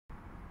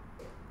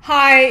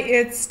Hi,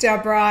 it's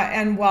Deborah,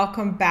 and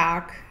welcome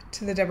back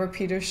to the Deborah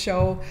Peters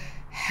Show.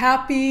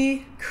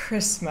 Happy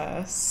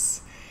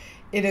Christmas.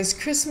 It is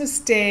Christmas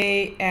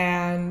Day,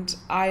 and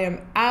I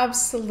am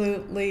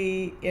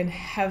absolutely in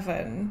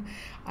heaven.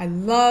 I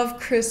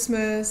love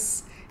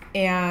Christmas,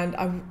 and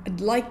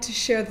I'd like to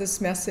share this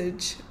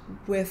message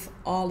with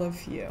all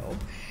of you.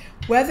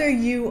 Whether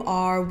you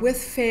are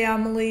with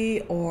family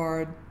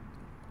or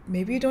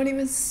maybe you don't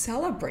even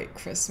celebrate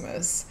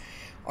Christmas.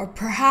 Or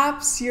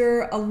perhaps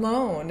you're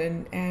alone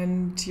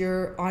and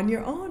you're on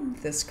your own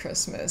this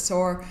Christmas.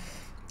 Or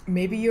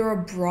maybe you're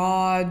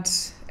abroad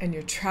and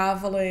you're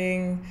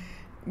traveling.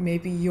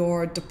 Maybe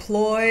you're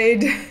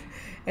deployed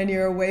and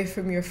you're away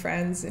from your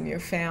friends and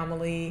your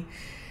family.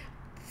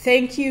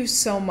 Thank you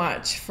so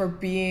much for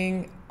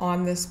being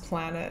on this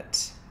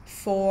planet,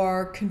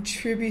 for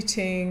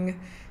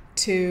contributing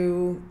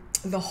to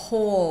the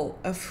whole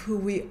of who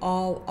we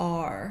all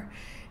are,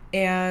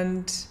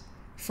 and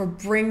for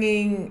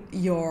bringing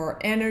your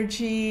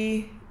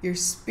energy, your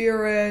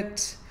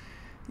spirit,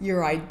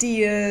 your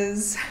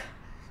ideas,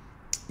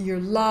 your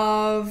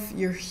love,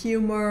 your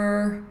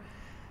humor,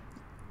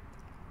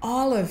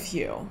 all of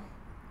you,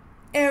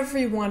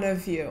 every one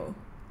of you,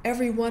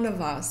 every one of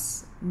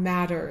us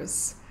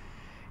matters.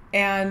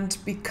 And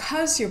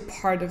because you're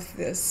part of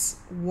this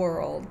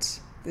world,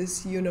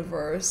 this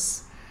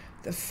universe,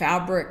 the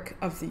fabric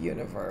of the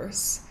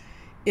universe,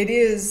 it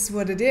is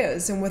what it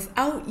is. And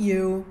without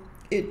you,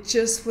 it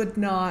just would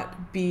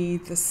not be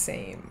the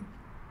same.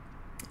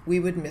 We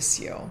would miss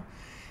you.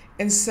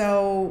 And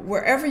so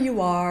wherever you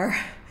are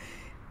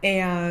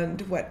and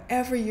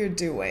whatever you're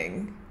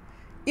doing,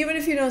 even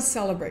if you don't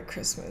celebrate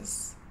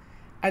Christmas,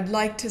 I'd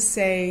like to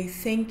say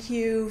thank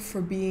you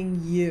for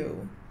being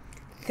you.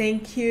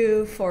 Thank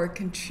you for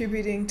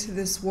contributing to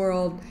this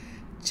world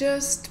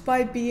just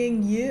by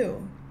being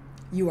you.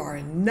 You are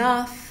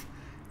enough.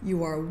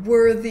 You are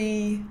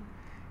worthy.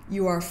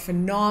 You are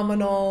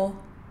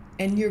phenomenal.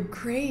 And you're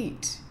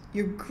great.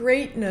 Your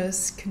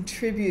greatness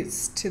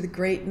contributes to the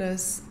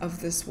greatness of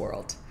this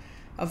world,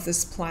 of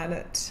this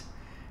planet,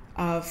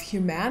 of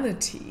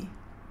humanity.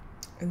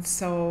 And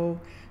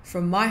so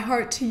from my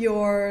heart to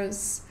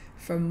yours,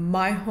 from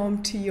my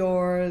home to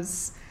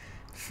yours,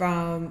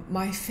 from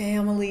my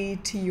family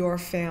to your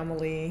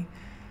family,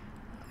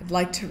 I'd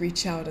like to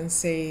reach out and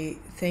say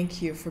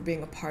thank you for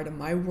being a part of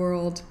my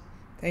world.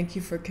 Thank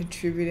you for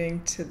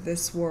contributing to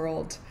this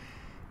world.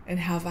 And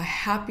have a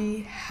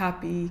happy,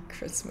 happy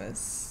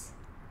Christmas.